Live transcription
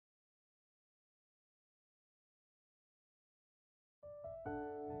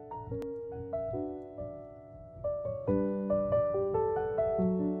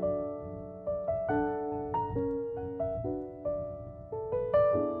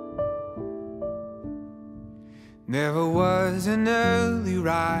Never was an early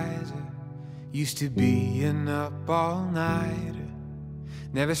riser, used to be an up all-nighter.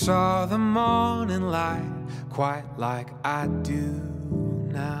 Never saw the morning light quite like I do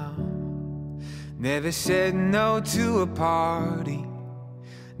now. Never said no to a party,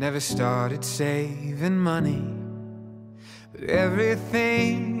 never started saving money. But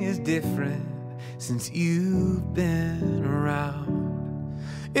everything is different since you've been around.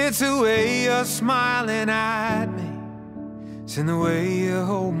 It's the way you're smiling at me, it's in the way you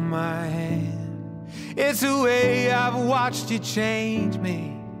hold my hand. It's the way I've watched you change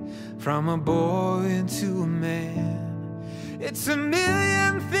me from a boy into a man. It's a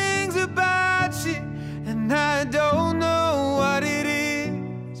million things about you, and I don't know what it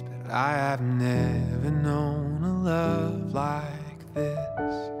is, but I have never known a love like this.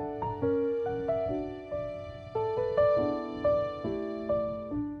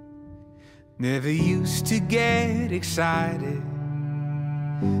 Never used to get excited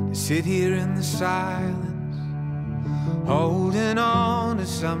to sit here in the silence, holding on to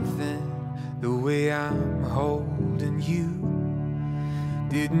something the way I'm holding you.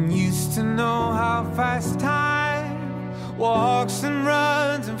 Didn't used to know how fast time walks and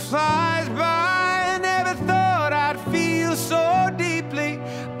runs and flies by. I never thought I'd feel so deeply,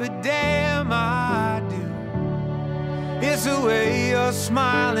 but damn I do. It's the way you're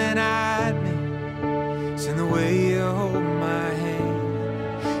smiling at me, it's in the way you hold my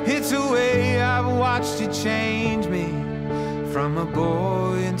hand. It's the way I've watched you change me from a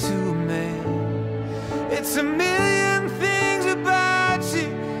boy into a man. It's a million things about you,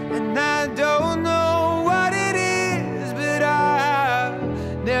 and I don't know what it is, but I've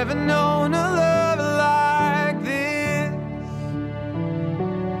never known a love like this.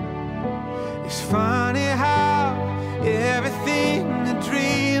 It's funny how everything I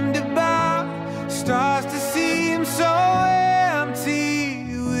dreamed about starts to seem so empty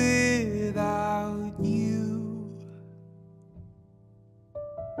without you.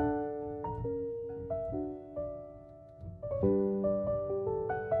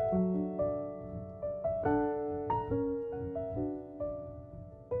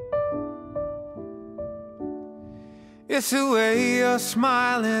 It's the way you're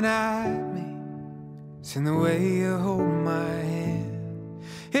smiling at me, it's in the way you hold my hand.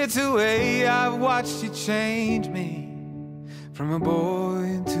 It's the way I've watched you change me from a boy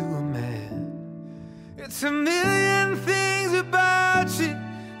into a man. It's a million things about you,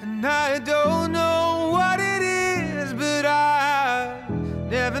 and I don't know what it is, but I've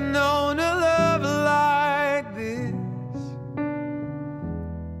never known a love like this.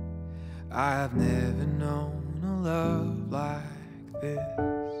 I've never known a love like this.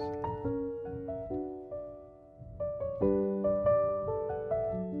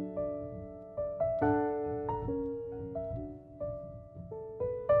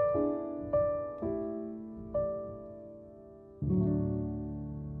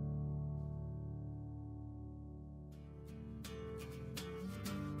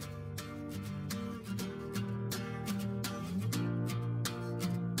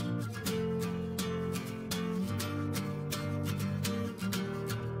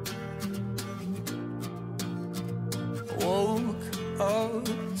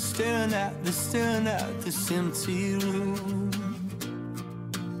 Staring at this empty room.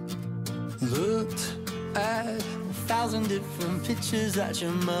 Looked at 1,000 different pictures that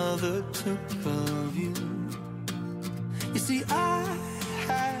your mother took of you. You see, I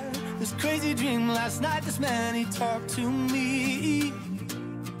had this crazy dream last night. This man, he talked to me.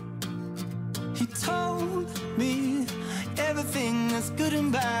 He told me everything that's good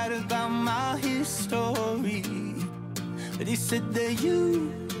and bad about my history. But he said that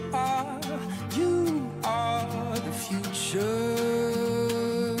you are the future.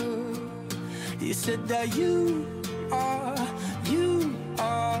 He said that you are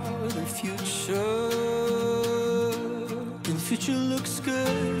the future. And the future looks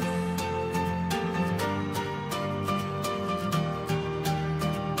good.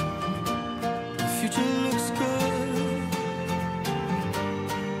 The future looks good.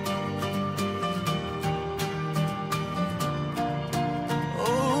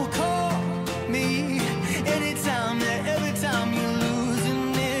 Oh, call me anytime, yeah, every time you're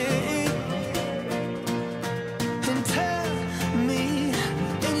losing it. And tell me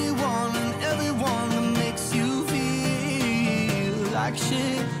anyone and everyone that makes you feel like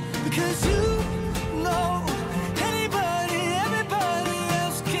shit. Because you know anybody, everybody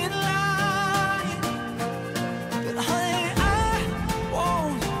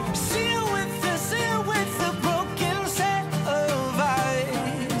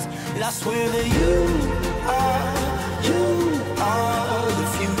swear that you are the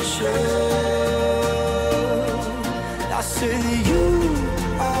future. I say that you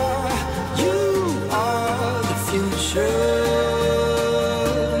are the future.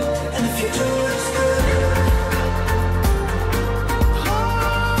 And the future is good. Oh,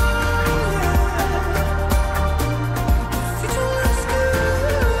 yeah. The future is good.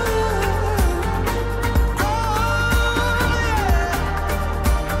 Oh,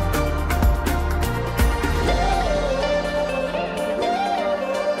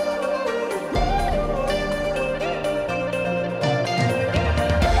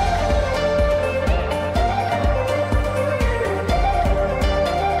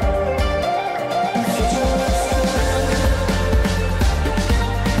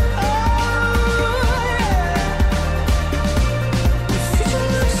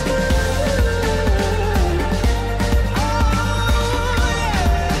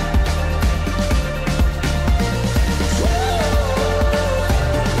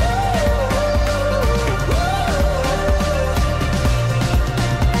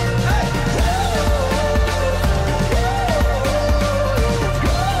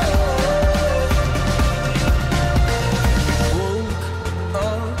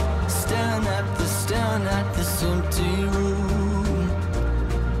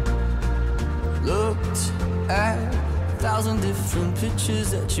 different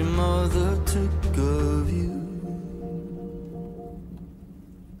pictures that your mother took of you.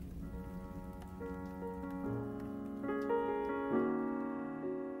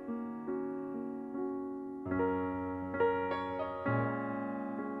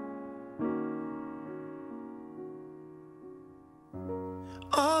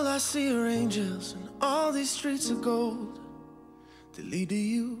 All I see are angels, and all these streets of gold that lead to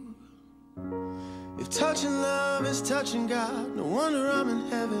you. If touching love is touching God, no wonder I'm in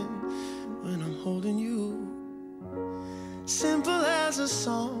heaven when I'm holding you. Simple as a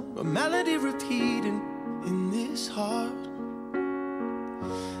song, a melody repeating in this heart.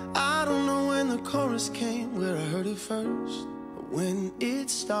 I don't know when the chorus came, where I heard it first, but when it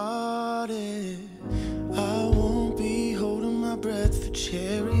started, I won't be holding my breath for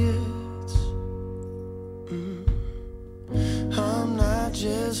chariots. I'm not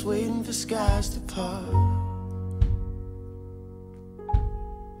just waiting for skies to part.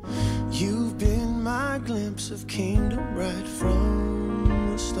 You've been my glimpse of kingdom right from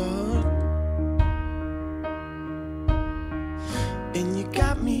the start. And you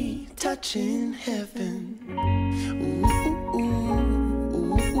got me touching heaven. Ooh, ooh,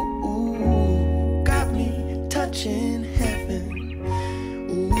 ooh, ooh, ooh. Got me touching heaven.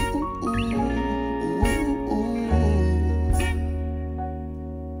 Ooh, ooh, ooh, ooh.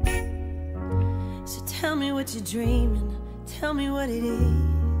 So tell me what you're dreaming. Tell me what it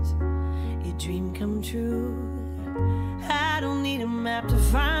is. Your dream come true. I don't need a map to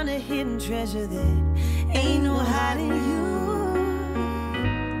find a hidden treasure that ain't no hiding you.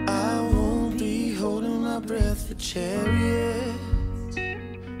 I won't be holding my breath for chariots.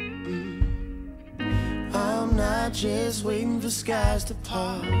 I'm not just waiting for skies to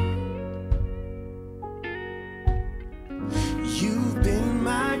part. You've been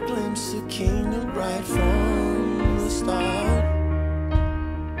my glimpse of kingdom right from the start.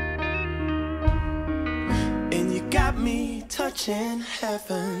 And you got me touching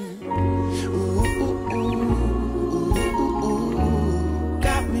heaven. Ooh, ooh, ooh, ooh, ooh, ooh.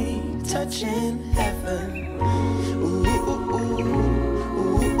 Got me touching heaven. Ooh, ooh, ooh,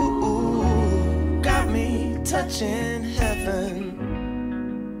 ooh, ooh, ooh. Got me touching heaven.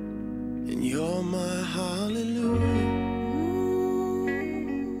 And you're my hallelujah.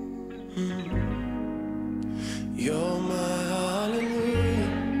 You're my hallelujah.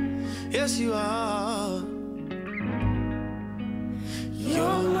 Yes, you are.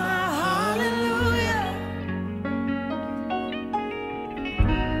 You're my hallelujah.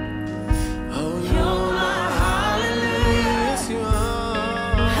 Oh, you're my hallelujah. Yes, you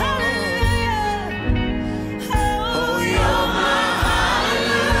are. Hallelujah. Oh, you're my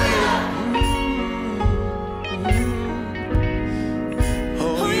hallelujah.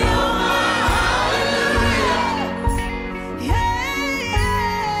 Oh, you're my hallelujah. Yeah.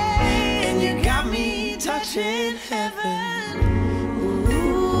 And you got me touching heaven.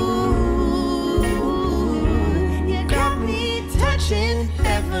 In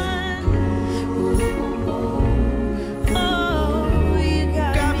heaven. Ooh, oh, you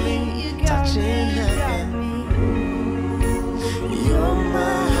got me touching heaven. You're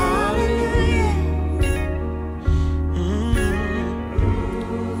my hallelujah.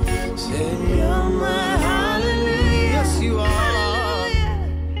 Said you're my hallelujah. Yes, you are.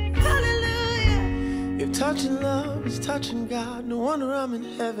 Hallelujah. touching love is touching God. No wonder I'm in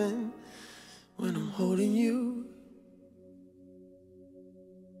heaven when I'm holding you.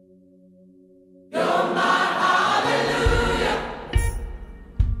 You're my hallelujah.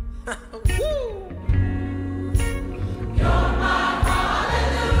 Woo! You're my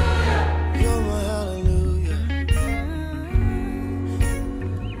hallelujah. You're my hallelujah.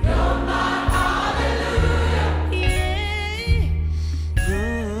 You're my hallelujah. Yeah.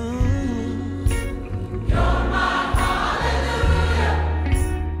 You're my hallelujah.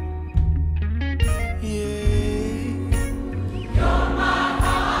 Yeah. You're my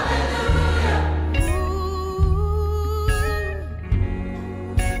hallelujah.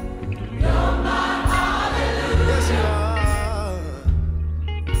 You're my hallelujah. Yes, you are.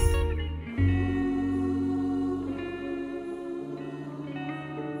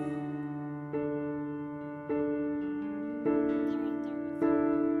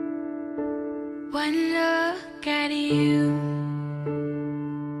 One look at you,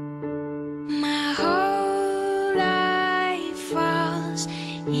 my whole life falls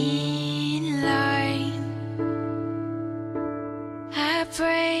in line. I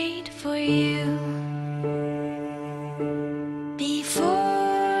prayed for you before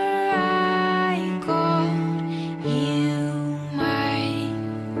I called you mine.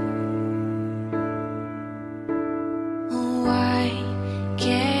 Oh, I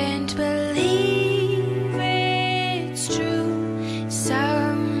can't believe it's true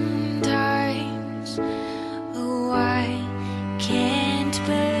sometimes. Oh, I can't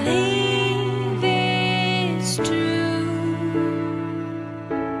believe it's true.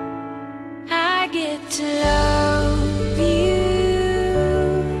 I get to love you.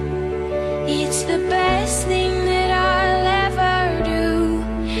 It's the best thing that I'll ever do.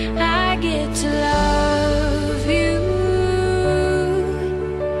 I get to love you.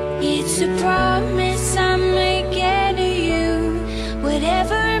 It's a promise I'm making to you.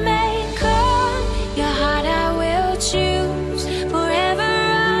 Whatever may come, your heart I will choose. Forever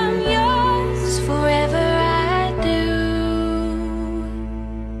I'm yours, forever I do.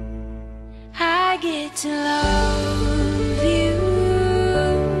 I get to love you.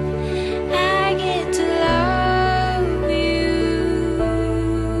 I get to love you.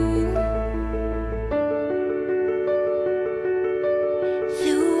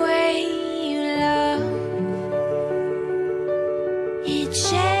 The way you love, it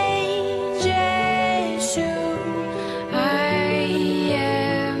changes who I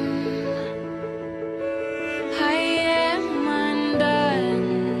am. I am undone.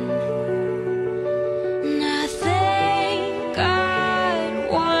 Nothing God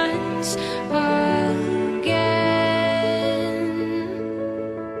wants again.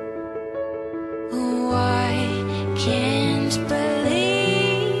 Oh, I can't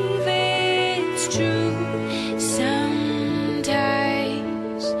believe it's true sometimes.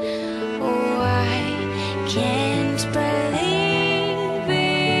 Oh, I can't believe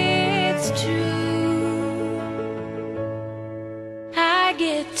it's true. I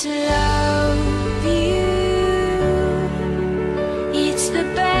get to love you. It's the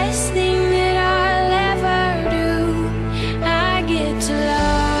best thing that I'll ever do. I get to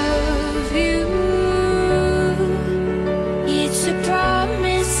love you. It's a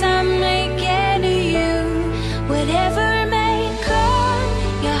promise I'm making to you. Whatever may come,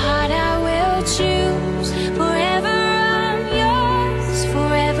 your heart I will choose. Forever I'm yours,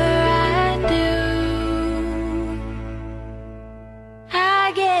 forever I do.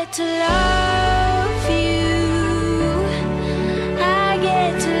 I get to love